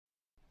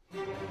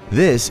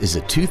This is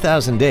a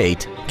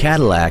 2008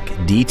 Cadillac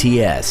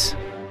DTS.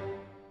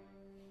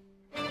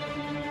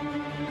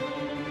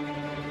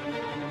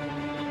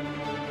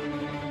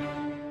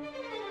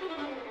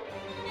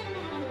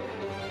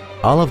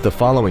 All of the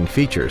following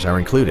features are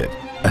included: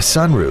 a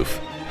sunroof,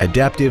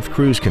 adaptive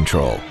cruise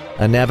control,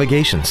 a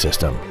navigation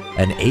system,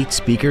 an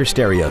 8-speaker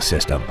stereo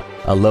system,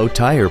 a low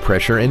tire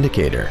pressure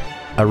indicator,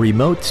 a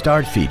remote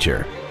start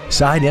feature,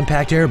 side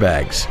impact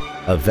airbags,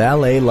 a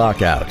valet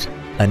lockout,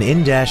 an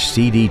in-dash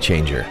CD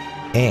changer,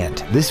 and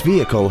this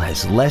vehicle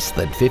has less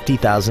than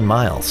 50,000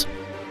 miles.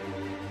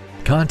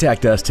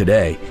 Contact us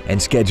today and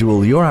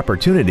schedule your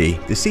opportunity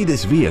to see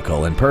this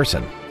vehicle in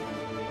person.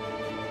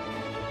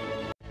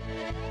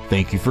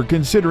 Thank you for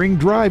considering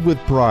Drive with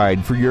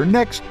Pride for your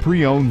next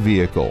pre-owned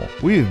vehicle.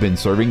 We have been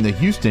serving the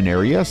Houston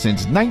area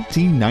since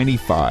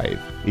 1995.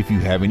 If you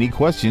have any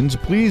questions,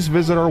 please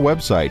visit our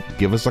website,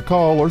 give us a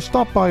call, or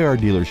stop by our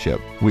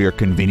dealership. We are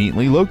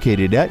conveniently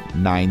located at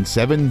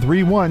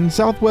 9731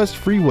 Southwest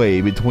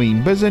Freeway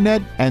between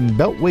Bissonnet and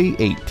Beltway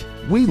 8.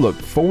 We look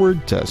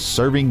forward to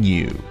serving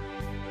you.